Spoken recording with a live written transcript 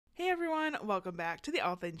Hey everyone, welcome back to the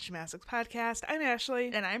All Things Gymnastics podcast. I'm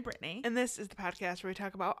Ashley. And I'm Brittany. And this is the podcast where we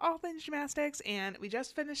talk about all things gymnastics, and we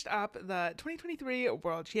just finished up the 2023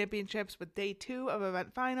 World Championships with day 2 of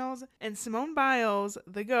event finals, and Simone Biles,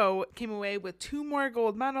 the GOAT, came away with 2 more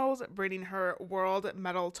gold medals, bringing her world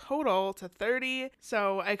medal total to 30.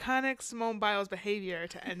 So iconic Simone Biles behavior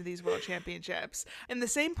to end these World Championships. In the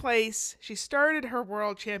same place she started her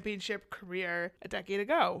World Championship career a decade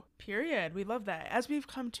ago. Period. We love that. As we've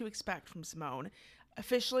come to expect from Simone.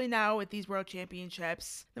 Officially now with these World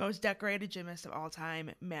Championships, the most decorated gymnast of all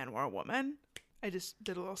time, man or woman. I just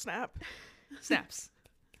did a little snap. Snaps.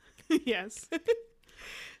 Yes.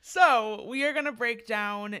 So we are going to break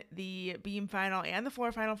down the beam final and the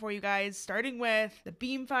floor final for you guys, starting with the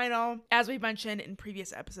beam final. As we mentioned in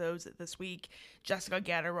previous episodes this week, Jessica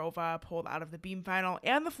Gadarova pulled out of the beam final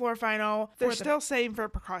and the floor final. They're still saying for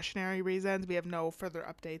precautionary reasons. We have no further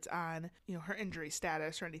updates on, her injury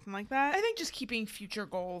status or anything like that. I think just keeping future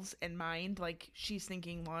goals in mind, like she's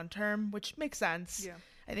thinking long term, which makes sense. Yeah.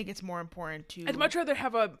 I think it's more important to... I'd much rather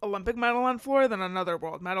have an Olympic medal on floor than another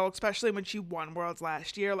world medal, especially when she won Worlds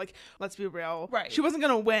last year. Like, let's be real. Right. She wasn't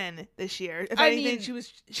going to win this year. If anything, she was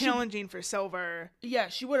challenging for silver. Yeah,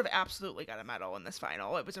 she would have absolutely got a medal in this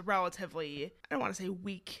final. It was a relatively, I don't want to say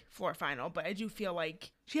weak floor final, but I do feel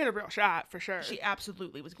like she had a real shot, for sure. She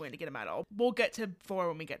absolutely was going to get a medal. We'll get to floor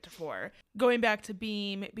when we get to floor. Going back to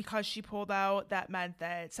beam, because she pulled out, that meant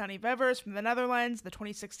that Sanne Vevers from the Netherlands, the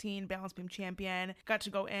 2016 balance beam champion, got to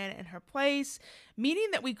go in her place, meaning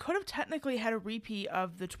that we could have technically had a repeat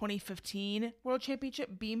of the 2015 World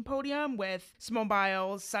Championship beam podium with Simone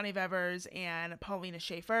Biles, Sanne Vevers, and Paulina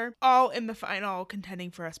Schaefer, all in the final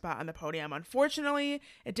contending for a spot on the podium. Unfortunately,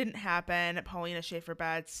 it didn't happen. Paulina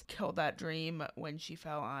Schaefer-Betts killed that dream when she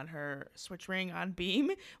fell on her switch ring on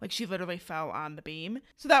beam. Like, she literally fell on the beam.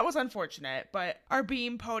 So that was unfortunate, but our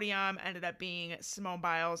beam podium ended up being Simone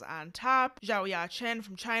Biles on top, Zhao Yaqin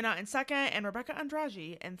from China in second, and Rebecca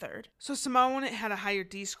Andrade in third. So Simone had a higher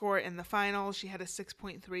D score in the finals. She had a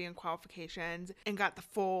 6.3 in qualifications and got the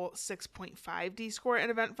full 6.5 D score in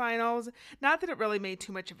event finals. Not that it really made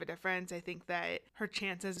too much of a difference. I think that her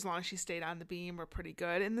chances, as long as she stayed on the beam, were pretty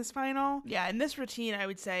good in this final. Yeah, in this routine, I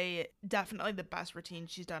would say definitely the best routine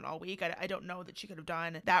she's done all week. I don't know that she could have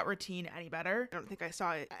done that routine any better. I don't think I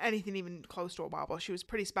saw anything even close to a wobble. She was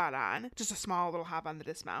pretty spot on. Just a small little hop on the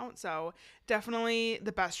dismount. So definitely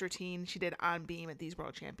the best routine she did on beam at these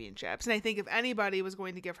World Championships. And I think if anybody was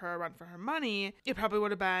going to give her a run for her money, it probably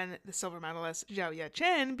would have been the silver medalist Zhao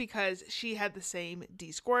Yaqin, because she had the same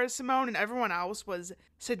D score as Simone, and everyone else was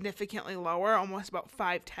significantly lower, almost about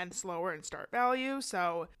 5/10 lower in start value.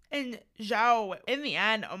 So... And Zhao, in the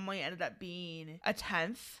end, only ended up being a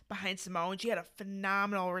 10th behind Simone. She had a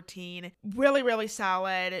phenomenal routine. Really, really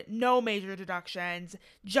solid. No major deductions.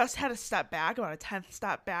 Just had a step back, about a 10th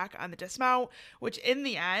step back on the dismount, which in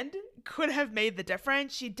the end could have made the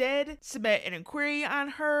difference. She did submit an inquiry on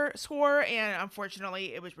her score, and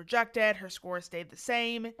unfortunately it was rejected. Her score stayed the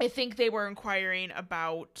same. I think they were inquiring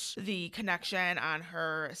about the connection on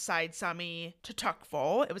her side semi to tuck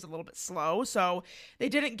full. It was a little bit slow, so they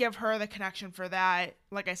didn't give her the connection for that.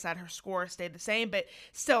 Like I said, her score stayed the same, but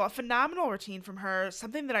still a phenomenal routine from her.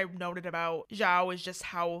 Something that I noted about Zhao is just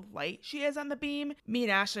how light she is on the beam. Me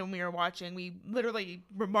and Ashley, when we were watching, we literally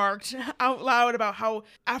remarked out loud about how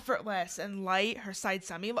effortless and light her side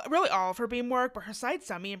semi, really all of her beam work, but her side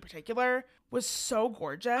semi in particular was so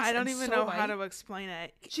gorgeous. I don't even know how to explain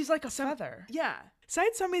it. She's like a feather. Yeah.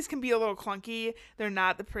 Side semis can be a little clunky. They're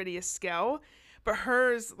not the prettiest skill. But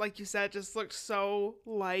hers, like you said, just looked so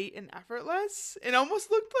light and effortless. It almost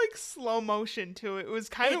looked like slow motion, too. It was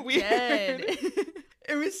kind of weird.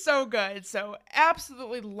 It was so good. So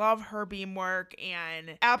absolutely love her beam work,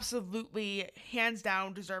 and absolutely hands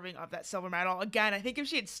down deserving of that silver medal. Again, I think if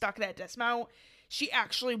she had stuck that dismount, she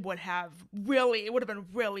actually would have it would have been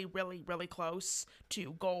really, really, really close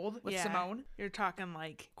to gold with Simone. You're talking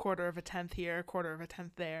like 1/4 of a tenth here, 1/4 of a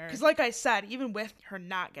tenth there. Because like I said, even with her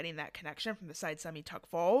not getting that connection from the side semi tuck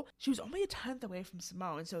full, she was only a 10th away from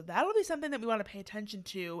Simone. So that'll be something that we want to pay attention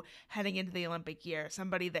to heading into the Olympic year.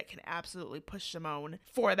 Somebody that can absolutely push Simone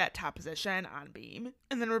for that top position on beam.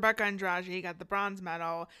 And then Rebecca Andrade got the bronze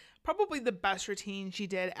medal. Probably the best routine she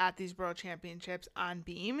did at these World Championships on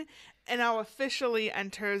beam, and now officially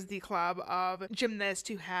enters the club of gymnasts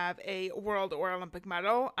who have a world or Olympic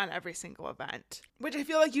medal on every single event, which I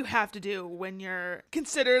feel like you have to do when you're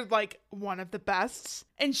considered like one of the best.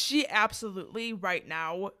 And she absolutely right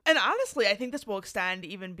now, and honestly I think this will extend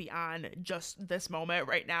even beyond just this moment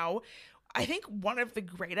right now, I think one of the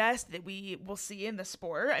greatest that we will see in the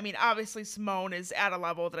sport. I mean, obviously Simone is at a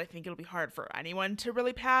level that I think it'll be hard for anyone to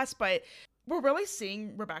really pass, but we're really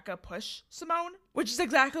seeing Rebecca push Simone, which is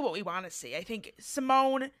exactly what we want to see. I think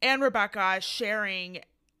Simone and Rebecca sharing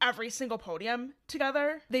every single podium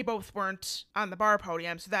together. They both weren't on the bar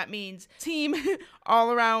podium, so that means team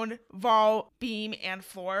all around, vault, beam, and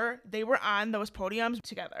floor, they were on those podiums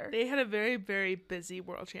together. They had a very, very busy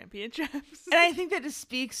World Championships. And I think that just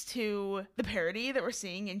speaks to the parity that we're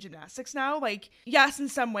seeing in gymnastics now. Like, yes, in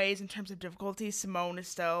some ways, in terms of difficulty, Simone is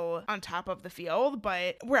still on top of the field,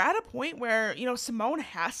 but we're at a point where, you know, Simone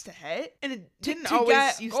has to hit. And it didn't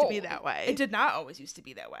always used to be that way. It did not always used to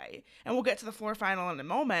be that way. And we'll get to the floor final in a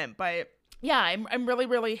moment. But yeah, I'm really,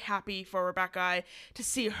 really happy for Rebecca to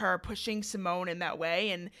see her pushing Simone in that way.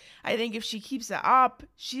 And I think if she keeps it up,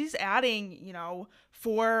 she's adding, you know,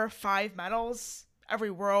 4 or 5 medals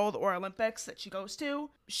every World or Olympics that she goes to.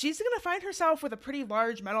 She's going to find herself with a pretty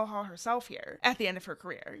large medal haul herself here at the end of her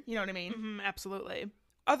career. You know what I mean? Mm-hmm, absolutely.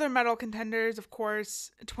 Other medal contenders, of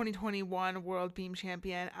course, 2021 World Beam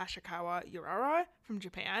Champion Ashikawa Urara from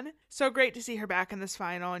Japan. So great to see her back in this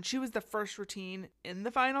final, and she was the first routine in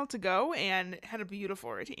the final to go and had a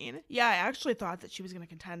beautiful routine. Yeah, I actually thought that she was going to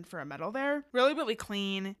contend for a medal there. Really, really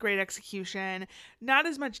clean, great execution. Not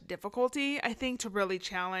as much difficulty, I think, to really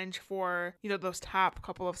challenge for, you know, those top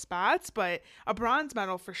couple of spots, but a bronze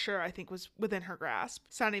medal for sure, I think, was within her grasp.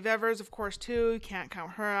 Sonny Vevers, of course, too. Can't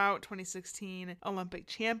count her out. 2016 Olympic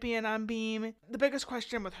champion on beam. The biggest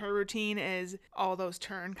question with her routine is all those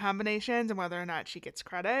turn combinations and whether or not she gets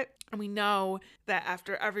credit. And we know that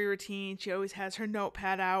after every routine, she always has her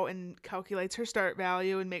notepad out and calculates her start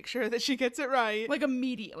value and makes sure that she gets it right. Like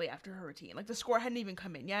immediately after her routine. Like the score hadn't even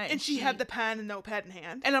come in yet. And she had the pen and notepad in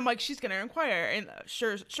hand. And I'm like, she's going to inquire. And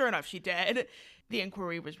sure enough, she did. The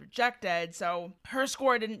inquiry was rejected, so her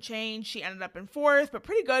score didn't change. She ended up in 4th, but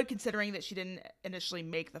pretty good considering that she didn't initially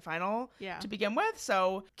make the final to begin with,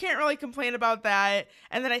 so can't really complain about that.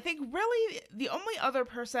 And then I think really the only other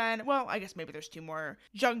person, well, I guess maybe there's 2 more.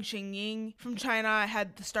 Zhang Xingying from China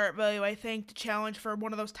had the start value, I think, to challenge for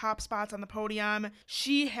one of those top spots on the podium.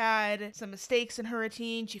 She had some mistakes in her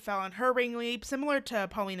routine. She fell on her ring leap, similar to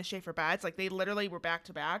Paulina Schaefer-Betts. Like, they literally were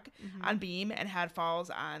back-to-back on beam and had falls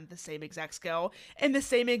on the same exact skill. In the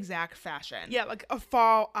same exact fashion. Yeah, like a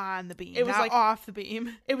fall on the beam. It was like off the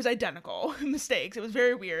beam. It was identical mistakes. It was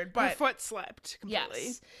very weird. But her foot slipped completely.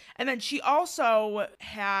 Yes. And then she also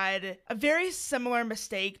had a very similar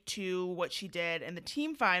mistake to what she did in the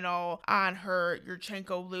team final on her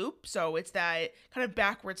Yurchenko loop. So it's that kind of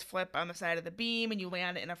backwards flip on the side of the beam and you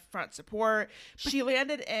land in a front support. She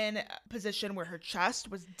landed in a position where her chest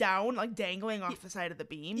was down, like dangling off the side of the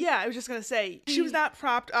beam. Yeah, I was just going to say, she was not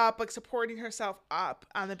propped up, like supporting herself up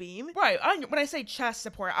on the beam. Right. When I say chest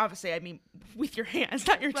support, obviously I mean with your hands,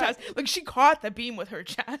 not your chest. Like, she caught the beam with her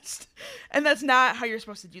chest. And that's not how you're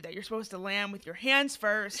supposed to do that. You're supposed to land with your hands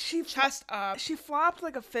first, chest up. She flopped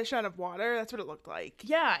like a fish out of water. That's what it looked like.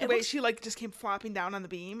 Yeah. The way she like just came flopping down on the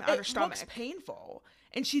beam on her stomach. It looks painful.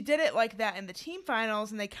 And she did it like that in the team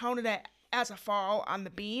finals, and they counted it as a fall on the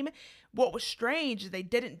beam. What was strange is they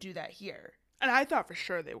didn't do that here. And I thought for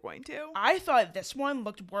sure they were going to. I thought this one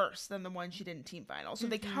looked worse than the one she did in team final. So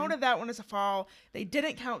they counted that one as a fall. They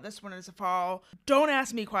didn't count this one as a fall. Don't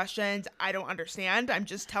ask me questions. I don't understand. I'm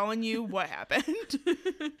just telling you what happened.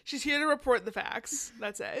 She's here to report the facts.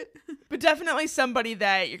 That's it. But definitely somebody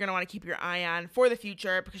that you're going to want to keep your eye on for the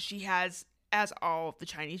future, because she has, as all of the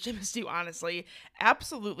Chinese gymnasts do, honestly,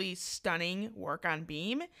 absolutely stunning work on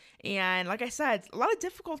beam. And like I said, a lot of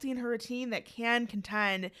difficulty in her routine that can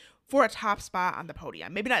contend for a top spot on the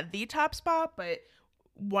podium. Maybe not the top spot, but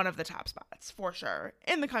one of the top spots for sure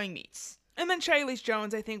in the coming meets. And then Shiley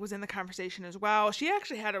Jones, I think, was in the conversation as well. She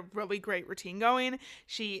actually had a really great routine going.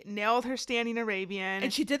 She nailed her standing Arabian.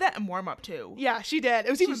 And she did that in warm-up too. Yeah, she did. It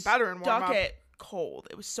was even better in warm-up. Stuck it cold.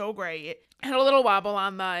 It was so great. Had a little wobble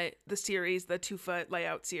on the series, the 2-foot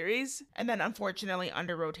layout series. And then unfortunately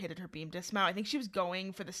under-rotated her beam dismount. I think she was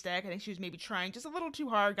going for the stick. I think she was maybe trying just a little too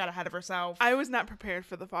hard, got ahead of herself. I was not prepared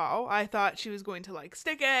for the fall. I thought she was going to like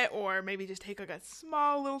stick it or maybe just take like a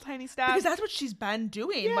small little tiny step. Because that's what she's been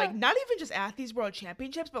doing. Yeah. Like, not even just at these world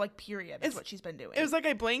championships, but like period. That's what she's been doing. It was like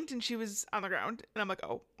I blinked and she was on the ground. And I'm like,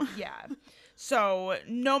 oh. Yeah. So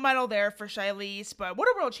no medal there for Shiley, but what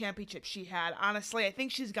a world championship she had on honestly. I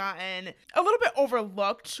think she's gotten a little bit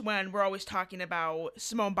overlooked when we're always talking about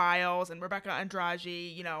Simone Biles and Rebecca Andrade.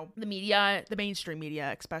 You know, the media, the mainstream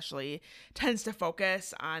media especially, tends to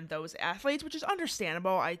focus on those athletes, which is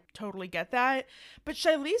understandable. I totally get that. But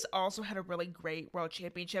Shiley's also had a really great World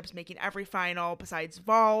Championships, making every final besides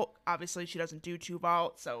vault. Obviously, she doesn't do 2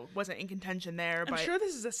 vault, so wasn't in contention there. I'm sure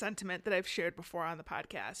this is a sentiment that I've shared before on the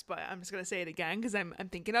podcast, but I'm just going to say it again because I'm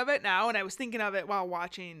thinking of it now, and I was thinking of it while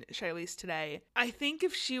watching Shiley's today. I think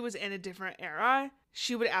if she was in a different era,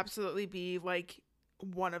 she would absolutely be like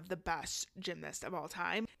one of the best gymnasts of all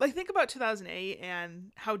time. Like, think about 2008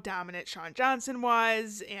 and how dominant Shawn Johnson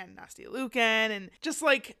was, and Nastia Liukin, and just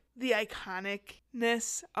like the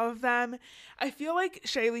iconicness of them. I feel like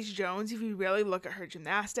Shiley Jones, if you really look at her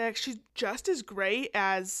gymnastics, she's just as great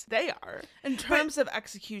as they are in terms of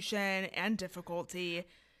execution and difficulty.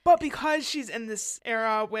 But because she's in this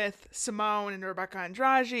era with Simone and Rebecca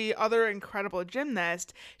Andrade, other incredible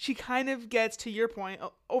gymnasts, she kind of gets, to your point,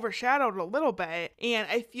 overshadowed a little bit. And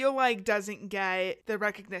I feel like doesn't get the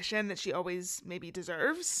recognition that she always maybe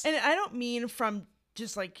deserves. And I don't mean from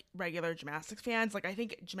just like regular gymnastics fans. Like, I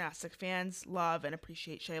think gymnastics fans love and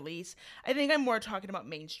appreciate Shiley. I think I'm more talking about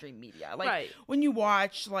mainstream media. Like, when you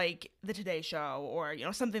watch like the Today Show or, you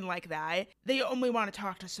know, something like that, they only want to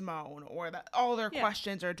talk to Simone, or that all their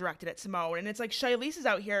questions are directed at Simone. And it's like Shiley is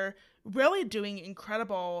out here really doing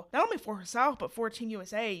incredible, not only for herself, but for Team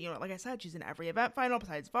USA. You know, like I said, she's in every event final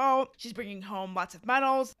besides vault. She's bringing home lots of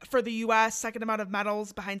medals for the US, second amount of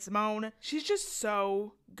medals behind Simone. She's just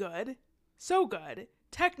so good. So good.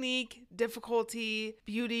 Technique, difficulty,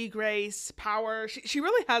 beauty, grace, power. She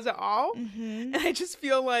really has it all. Mm-hmm. And I just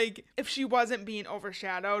feel like if she wasn't being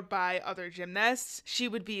overshadowed by other gymnasts, she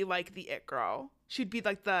would be like the it girl. She'd be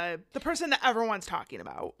like the person that everyone's talking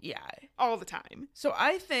about. Yeah. All the time. So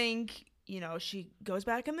I think, you know, she goes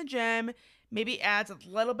back in the gym, maybe adds a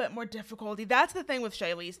little bit more difficulty. That's the thing with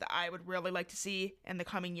Shiley that I would really like to see in the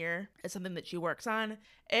coming year, is something that she works on,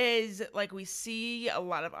 is like we see a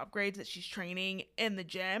lot of upgrades that she's training in the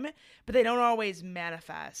gym, but they don't always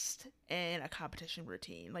manifest in a competition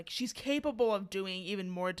routine. Like, she's capable of doing even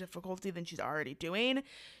more difficulty than she's already doing.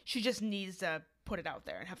 She just needs to put it out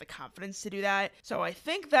there and have the confidence to do that. So I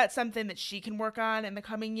think that's something that she can work on in the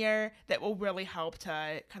coming year that will really help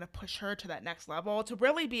to kind of push her to that next level, to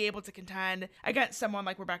really be able to contend against someone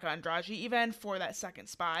like Rebecca Andrade even for that second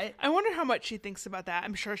spot. I wonder how much she thinks about that.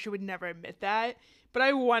 I'm sure she would never admit that, but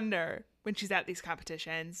I wonder when she's at these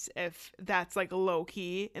competitions if that's like low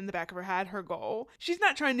key in the back of her head, her goal. She's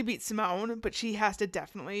not trying to beat Simone, but she has to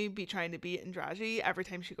definitely be trying to beat Andrade every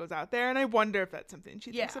time she goes out there, and I wonder if that's something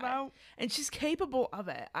she thinks about. And she's capable of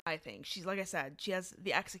it, I think. She's, like I said, she has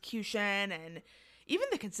the execution and even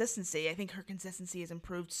the consistency. I think her consistency has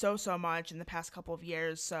improved so much in the past couple of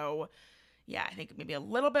years. So yeah, I think maybe a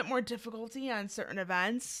little bit more difficulty on certain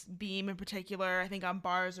events, beam in particular. I think on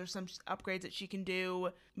bars there's some upgrades that she can do,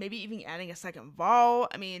 maybe even adding a second vault.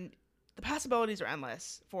 I mean, the possibilities are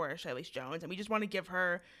endless for Shiley Jones, and we just want to give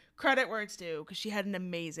her credit where it's due because she had an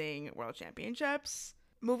amazing World Championships.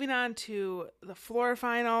 Moving on to the floor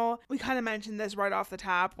final, we kind of mentioned this right off the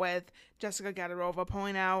top with Jessica Gadarova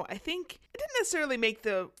pulling out. I think it didn't necessarily make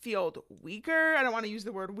the field weaker. I don't want to use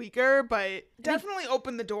the word weaker, but definitely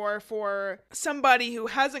opened the door for somebody who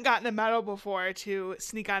hasn't gotten a medal before to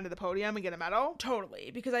sneak onto the podium and get a medal.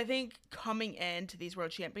 Totally, because I think coming into these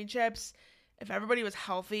World Championships, if everybody was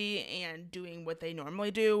healthy and doing what they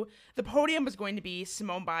normally do, the podium was going to be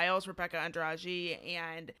Simone Biles, Rebecca Andrade,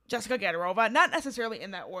 and Jessica Gadarova. Not necessarily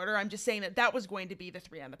in that order. I'm just saying that was going to be the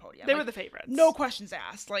three on the podium. They were the favorites. No questions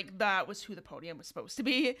asked. Like, that was who the podium was supposed to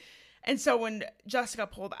be. And so when Jessica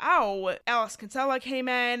pulled out, Alice Kinsella came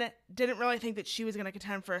in, didn't really think that she was going to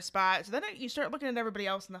contend for a spot. So then you start looking at everybody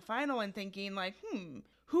else in the final and thinking, like,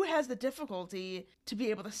 who has the difficulty to be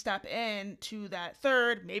able to step in to that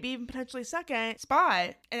third, maybe even potentially second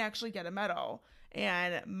spot and actually get a medal?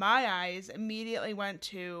 And my eyes immediately went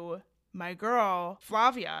to my girl,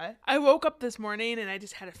 Flavia. I woke up this morning and I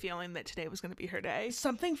just had a feeling that today was going to be her day.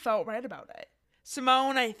 Something felt right about it.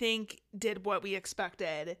 Simone, I think, did what we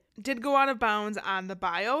expected. Did go out of bounds on the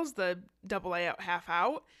Biles, the double A out, half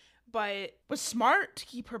out, but was smart to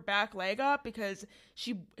keep her back leg up because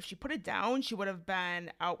if she put it down, she would have been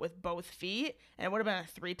out with both feet and it would have been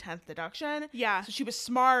a 3/10 deduction. Yeah. So she was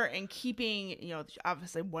smart in keeping,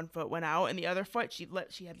 obviously one foot went out and the other foot she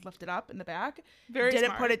had lifted up in the back. Very Didn't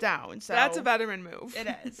smart. put it down. So that's a veteran move. It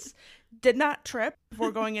is. Did not trip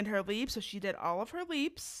before going into her leap, so she did all of her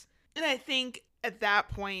leaps. And I think at that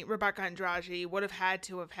point, Rebecca Andrade would have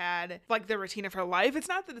had like the routine of her life. It's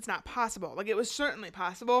not that it's not possible. Like, it was certainly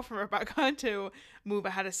possible for Rebecca to move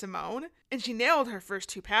ahead of Simone, and she nailed her first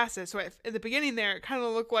 2 passes. So at the beginning there, it kind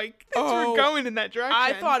of looked like things were going in that direction.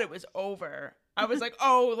 I thought it was over. I was like,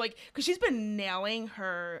 oh, like, because she's been nailing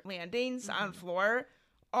her landings on floor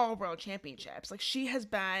all world championships. Like, she has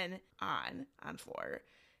been on floor.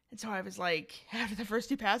 And so I was like, after the first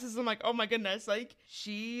 2 passes, I'm like, oh my goodness, like,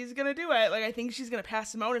 she's going to do it. Like, I think she's going to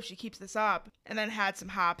pass Simone if she keeps this up. And then had some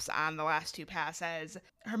hops on the last 2 passes.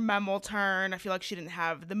 Her memel turn, I feel like she didn't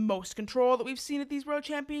have the most control that we've seen at these world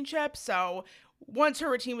championships. So once her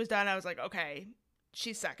routine was done, I was like, okay,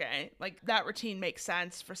 she's second. Like, that routine makes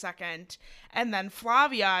sense for second. And then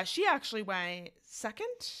Flavia, she actually went second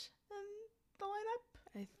in the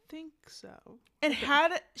lineup. I think so. And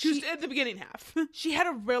she was at the beginning half. She had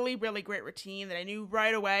a really, really great routine that I knew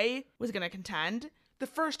right away was going to contend. The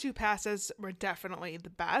first 2 passes were definitely the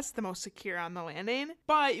best, the most secure on the landing.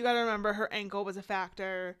 But you got to remember, her ankle was a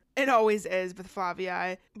factor. It always is with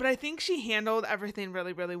Flavia. But I think she handled everything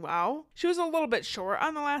really, really well. She was a little bit short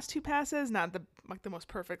on the last 2 passes, not the most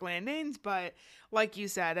perfect landings, but like you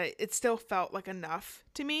said, it still felt like enough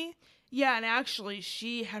to me. Yeah, and actually,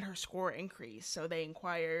 she had her score increase, so they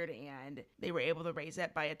inquired, and they were able to raise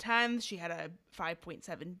it by a 10th. She had a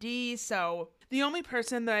 5.7D, so... The only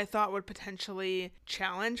person that I thought would potentially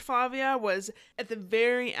challenge Flavia was, at the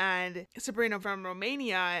very end, Sabrina from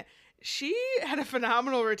Romania. She had a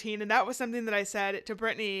phenomenal routine, and that was something that I said to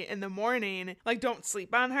Brittany in the morning, like, don't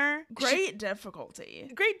sleep on her. Great difficulty,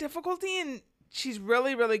 and... she's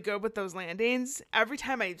really, really good with those landings. Every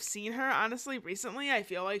time I've seen her, honestly, recently, I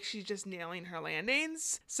feel like she's just nailing her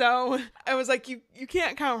landings. So I was like, you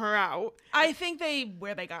can't count her out. I think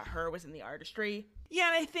where they got her was in the artistry.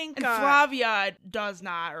 Yeah, and I think... And Flavia does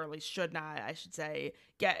not, or at least should not, I should say,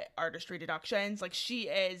 get artistry deductions. Like, she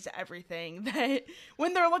is everything that...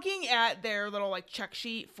 When they're looking at their little, like, check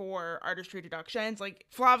sheet for artistry deductions, like,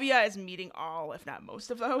 Flavia is meeting all, if not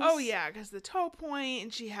most of those. Oh, yeah, because the toe point,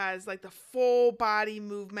 and she has, like, the full body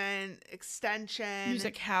movement, extension.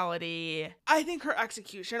 Musicality. I think her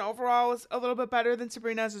execution overall is a little bit better than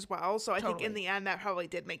Sabrina's as well, so I Totally. think in the end that probably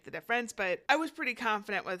did make the difference, but I was pretty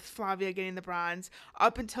confident with Flavia getting the bronze.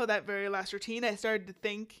 Up until that very last routine, I started to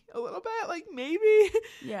think a little bit, like,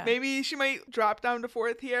 maybe she might drop down to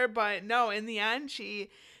 4th here, but no, in the end,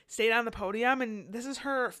 she stayed on the podium, and this is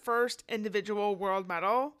her first individual world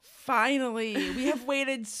medal. Finally, we have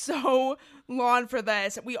waited so long for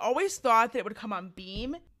this. We always thought that it would come on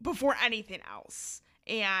beam before anything else.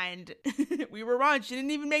 And we were wrong. She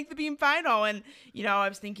didn't even make the beam final. And, I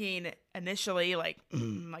was thinking initially, like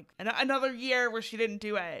another year where she didn't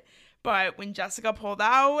do it. But when Jessica pulled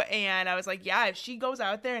out, and I was like, yeah, if she goes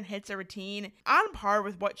out there and hits a routine on par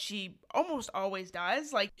with what she almost always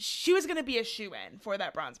does, like, she was going to be a shoo-in for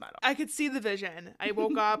that bronze medal. I could see the vision. I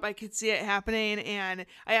woke up, I could see it happening, and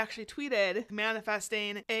I actually tweeted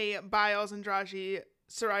manifesting a Biles Andrade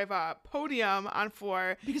Saraiva podium on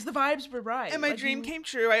floor. Because the vibes were right. And my dream came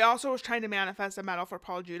true. I also was trying to manifest a medal for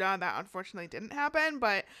Paul Judah. That unfortunately didn't happen,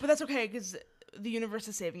 but that's okay, because the universe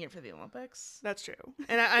is saving it for the Olympics. That's true.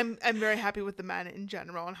 And I'm very happy with the men in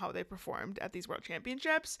general and how they performed at these world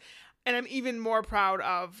championships. And I'm even more proud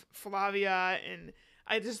of Flavia, and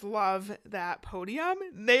I just love that podium.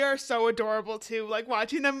 They are so adorable too. Like,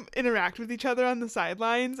 watching them interact with each other on the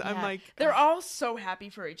sidelines. Yeah. I'm like, they're all so happy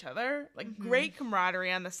for each other. Like, great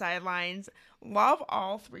camaraderie on the sidelines. Love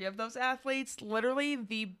all 3 of those athletes. Literally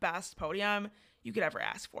the best podium you could ever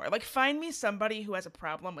ask for. Like, find me somebody who has a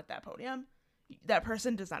problem with that podium. That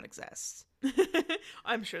person does not exist.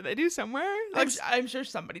 I'm sure they do somewhere. Like, I'm sure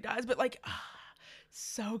somebody does, but like,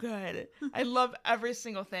 so good. I love every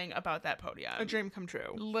single thing about that podium. A dream come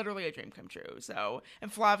true. Literally a dream come true. So, and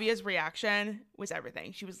Flavia's reaction was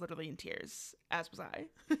everything. She was literally in tears, as was I.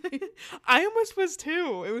 I almost was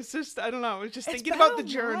too. It was just, I don't know, I was just thinking about the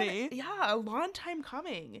journey. A long time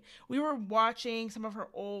coming. We were watching some of her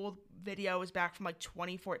old videos back from like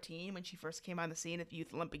 2014 when she first came on the scene at the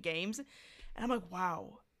Youth Olympic Games. And I'm like,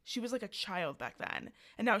 wow, she was like a child back then.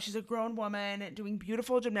 And now she's a grown woman doing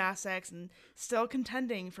beautiful gymnastics and still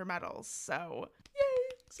contending for medals. So,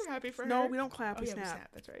 yay. So happy for her. No, we don't clap. We snap. We snap.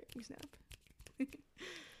 That's right. We snap.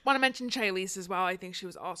 Want to mention Chilese as well. I think she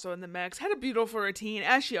was also in the mix. Had a beautiful routine,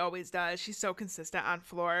 as she always does. She's so consistent on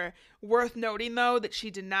floor. Worth noting, though, that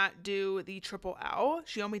she did not do the triple L.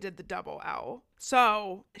 She only did the double L.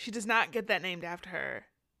 So she does not get that named after her,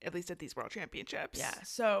 at least at these world championships. Yeah,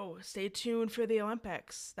 so stay tuned for the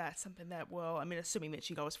Olympics. That's something that will, assuming that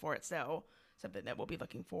she goes for it still, something that we'll be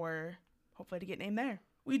looking for, hopefully, to get named there.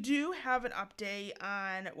 We do have an update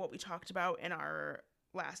on what we talked about in our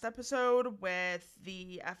last episode with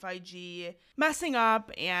the FIG messing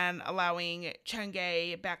up and allowing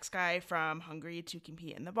Chenge Baksky from Hungary to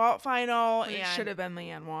compete in the vault final. And it should have been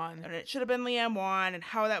Leanne Wan. And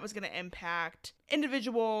how that was going to impact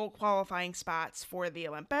individual qualifying spots for the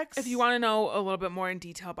Olympics. If you want to know a little bit more in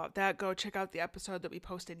detail about that, go check out the episode that we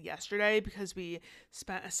posted yesterday, because we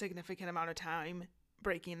spent a significant amount of time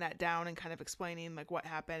breaking that down and kind of explaining like what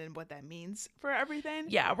happened and what that means for everything.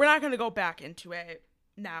 Yeah, we're not going to go back into it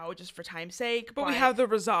now just for time's sake. But we have the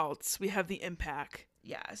results. We have the impact.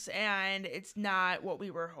 Yes, and it's not what we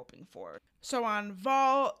were hoping for. So on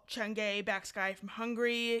vault, Chenge Baksky from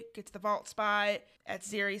Hungary gets the vault spot.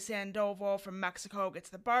 Etziri Sandoval from Mexico gets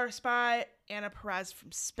the bar spot. Anna Perez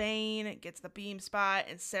from Spain gets the beam spot.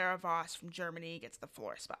 And Sarah Voss from Germany gets the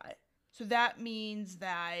floor spot. So that means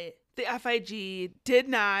that the FIG did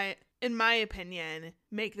not, in my opinion,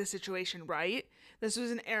 make the situation right. This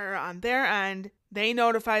was an error on their end. They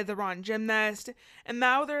notified the wrong gymnast, and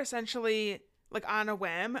now they're essentially, like on a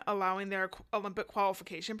whim, allowing their Olympic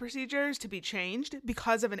qualification procedures to be changed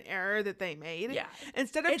because of an error that they made. Yeah.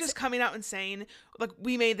 Instead of just coming out and saying, like,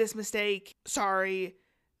 we made this mistake, sorry,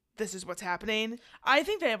 this is what's happening. I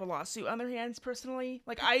think they have a lawsuit on their hands, personally.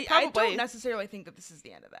 Like, I don't necessarily think that this is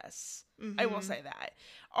the end of this. Mm-hmm. I will say that.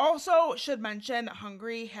 Also, should mention that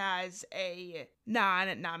Hungary has a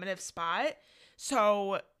non-nominative spot.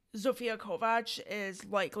 So Zofia Kovacs is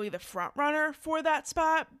likely the front runner for that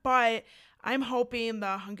spot, but I'm hoping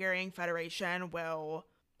the Hungarian Federation will,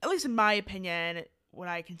 at least in my opinion, what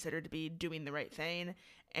I consider to be doing the right thing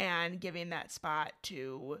and giving that spot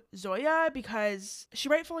to Zoya, because she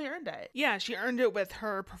rightfully earned it. Yeah, she earned it with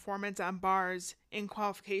her performance on bars in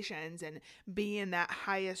qualifications and being that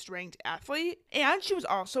highest ranked athlete. And she was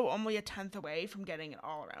also only a 10th away from getting an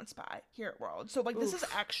all-around spot here at World. So, like, this is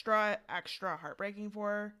extra heartbreaking for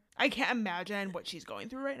her. I can't imagine what she's going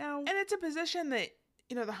through right now. And it's a position that,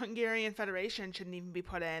 you know, the Hungarian Federation shouldn't even be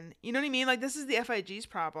put in. You know what I mean? Like, this is the FIG's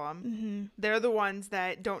problem. Mm-hmm. They're the ones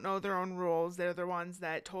that don't know their own rules. They're the ones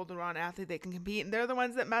that told the wrong athlete they can compete. And they're the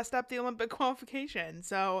ones that messed up the Olympic qualification.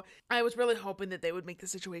 So I was really hoping that they would make the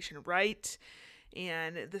situation right.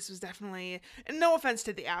 And this was definitely, and no offense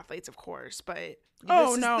to the athletes, of course, but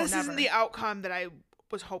this isn't the outcome that I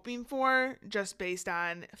was hoping for, just based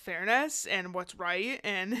on fairness and what's right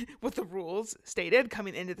and what the rules stated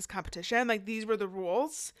coming into this competition. Like, these were the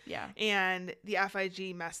rules. Yeah. And the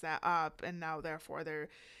FIG messed that up, and now therefore they're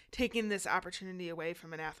taking this opportunity away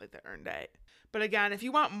from an athlete that earned it. But again, if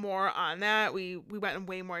you want more on that, we went in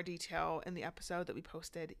way more detail in the episode that we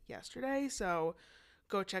posted yesterday, so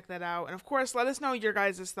go check that out. And of course, let us know your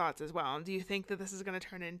guys' thoughts as well. Do you think that this is going to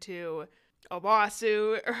turn into a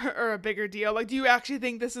lawsuit or a bigger deal? Like, do you actually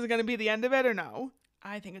think this is going to be the end of it, or no?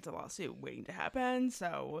 I think it's a lawsuit waiting to happen,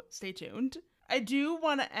 so stay tuned. I do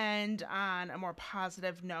want to end on a more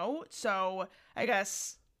positive note. So I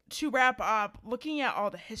guess to wrap up, looking at all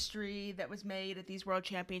the history that was made at these World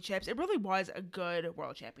Championships, it really was a good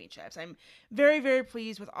World Championships. I'm very, very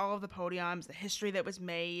pleased with all of the podiums, the history that was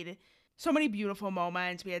made. So many beautiful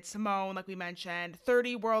moments. We had Simone, like we mentioned,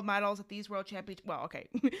 30 world medals at these World Championships. Well, okay.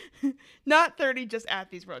 Not 30 just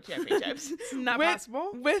at these World Championships. It's not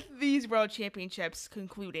possible. With these World Championships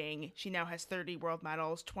concluding, she now has 30 world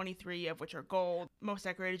medals, 23 of which are gold. Most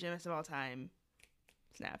decorated gymnast of all time.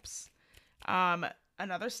 Snaps.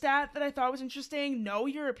 Another stat that I thought was interesting, no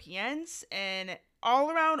Europeans in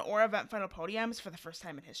all-around or event final podiums for the first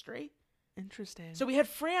time in history. Interesting. So we had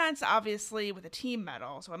France, obviously, with a team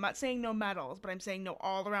medal. So I'm not saying no medals, but I'm saying no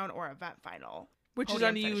all-around or event final. Which is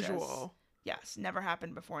unusual. Finishes. Yes, never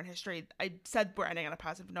happened before in history. I said we're ending on a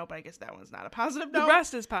positive note, but I guess that one's not a positive note. The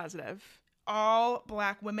rest is positive. All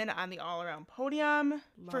black women on the all-around podium.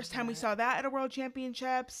 First time we saw that at a World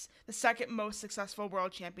Championships. The second most successful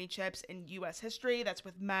World Championships in U.S. history. That's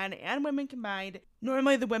with men and women combined.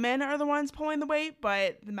 Normally the women are the ones pulling the weight,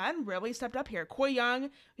 but the men really stepped up here. Koi Young,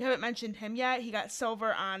 we haven't mentioned him yet. He got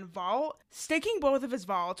silver on vault. Sticking both of his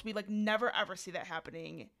vaults, we never ever see that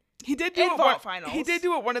happening. He did do vault finals. He did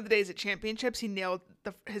do it one of the days at championships. He nailed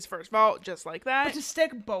his first vault just like that. But to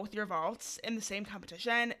stick both your vaults in the same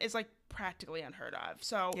competition is practically unheard of.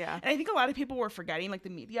 So yeah. And I think a lot of people were forgetting, the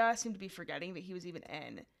media seemed to be forgetting that he was even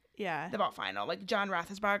in the vault final. Like John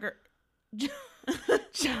Roethlisberger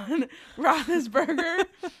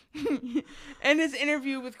in his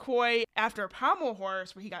interview with Koi after Pommel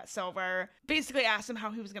Horse, where he got silver, basically asked him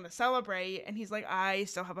how he was going to celebrate, and he's like, I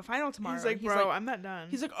still have a final tomorrow. He's like, bro, I'm not done.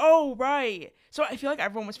 He's like, oh, right. So I feel like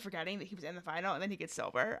everyone was forgetting that he was in the final, and then he gets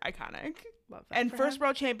silver. Iconic. Love that. And first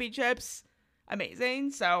World Championships,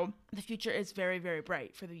 amazing. So the future is very, very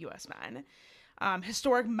bright for the U.S. men.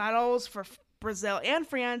 Historic medals for Brazil and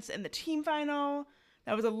France in the team final.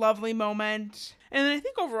 That was a lovely moment. And I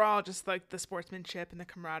think overall, just like the sportsmanship and the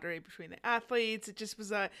camaraderie between the athletes, it just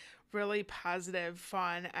was a really positive,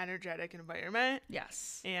 fun, energetic environment.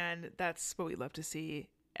 Yes. And that's what we love to see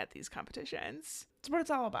at these competitions. That's what it's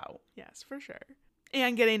all about. Yes, for sure.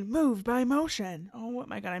 And getting moved by motion. Oh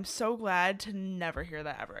my God, I'm so glad to never hear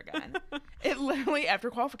that ever again. It literally, after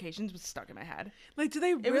qualifications, was stuck in my head. Like, do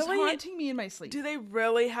they really? It was haunting me in my sleep. Do they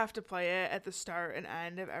really have to play it at the start and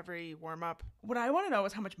end of every warm-up? What I want to know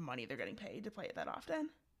is how much money they're getting paid to play it that often.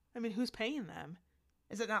 I mean, who's paying them?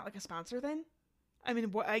 Is it not like a sponsor thing? I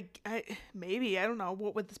mean, what? Maybe, I don't know.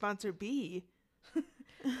 What would the sponsor be?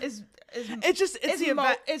 It's the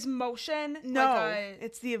event. Is motion? No, like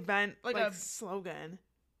it's the event like like a slogan.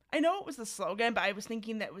 I know it was the slogan, but I was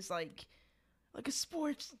thinking that was like a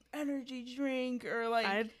sports energy drink or like.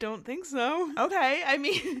 I don't think so. Okay, I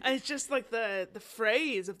mean, it's just like the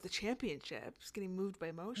phrase of the championships getting moved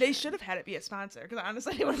by motion. They should have had it be a sponsor because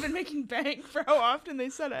honestly, they would have been making bank for how often they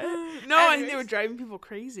said it. No, I think they were driving people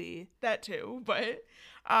crazy. That too, but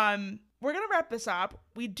we're going to wrap this up.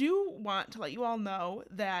 We do want to let you all know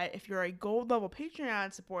that if you're a gold level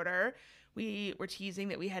Patreon supporter, we were teasing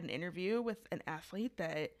that we had an interview with an athlete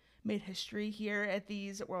that made history here at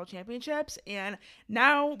these World Championships. And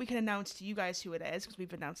now we can announce to you guys who it is because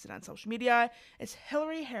we've announced it on social media. It's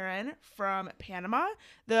Hillary Heron from Panama,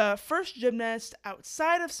 the first gymnast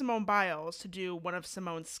outside of Simone Biles to do one of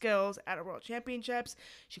Simone's skills at a World Championships.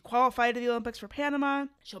 She qualified to the Olympics for Panama.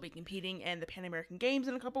 She'll be competing in the Pan American Games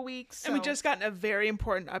in a couple weeks. And we just gotten a very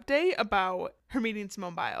important update about her meeting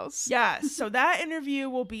Simone Biles. Yes. So that interview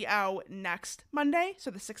will be out next Monday, so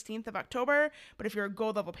the 16th of October. But if you're a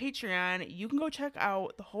gold level Patreon, you can go check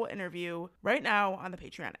out the whole interview right now on the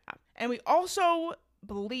Patreon app. And we also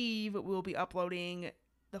believe we'll be uploading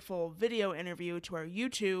the full video interview to our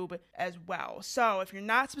YouTube as well. So if you're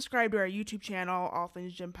not subscribed to our YouTube channel, All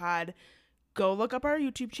Things Gym Pod, go look up our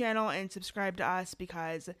YouTube channel and subscribe to us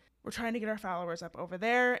because we're trying to get our followers up over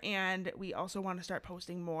there, and we also want to start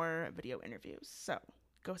posting more video interviews. So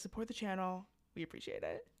go support the channel. We appreciate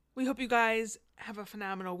it. We hope you guys have a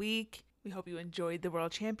phenomenal week. We hope you enjoyed the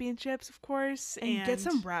World Championships, of course. And get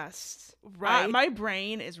some rest. Right. My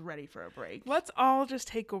brain is ready for a break. Let's all just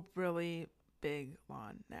take a really big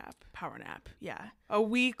lawn nap. Power nap. Yeah. A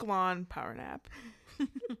week-long power nap.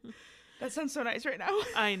 That sounds so nice right now.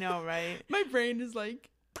 I know, right? My brain is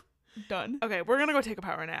like, done. Okay, we're going to go take a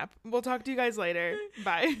power nap. We'll talk to you guys later.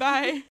 Bye. Bye.